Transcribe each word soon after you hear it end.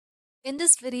In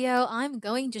this video, I'm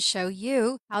going to show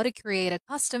you how to create a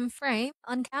custom frame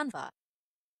on Canva.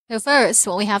 So first,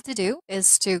 what we have to do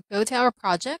is to go to our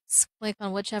projects, click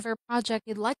on whichever project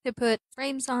you'd like to put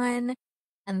frames on,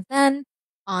 and then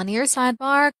on your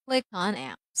sidebar, click on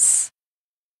Apps.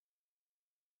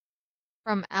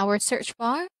 From our search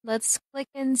bar, let's click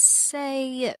and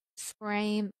say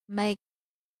frame make.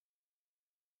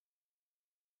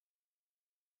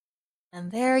 And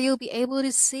there you'll be able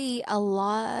to see a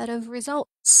lot of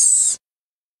results.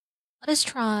 Let us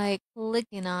try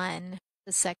clicking on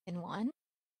the second one,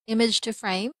 image to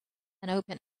frame, and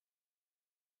open.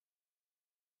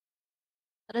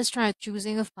 Let us try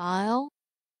choosing a file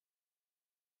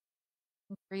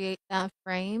and create that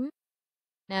frame.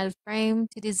 And add frame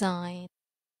to design.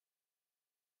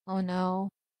 Oh no.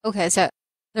 Okay, so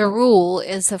the rule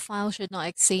is the file should not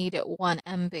exceed 1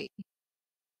 MB.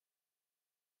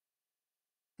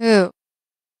 Oh,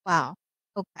 wow.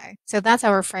 Okay, so that's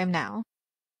our frame now.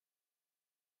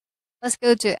 Let's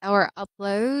go to our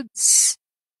uploads.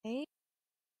 Okay,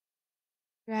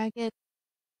 drag it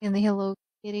in the Hello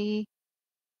Kitty.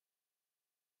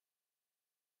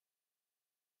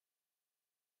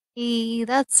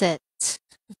 That's it.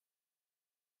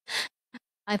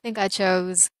 I think I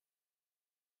chose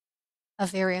a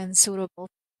very unsuitable.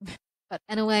 But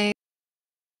anyway,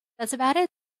 that's about it.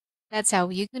 That's how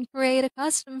you can create a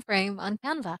custom frame on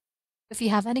Canva. If you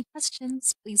have any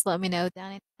questions, please let me know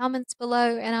down in the comments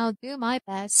below and I'll do my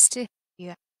best to help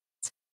you.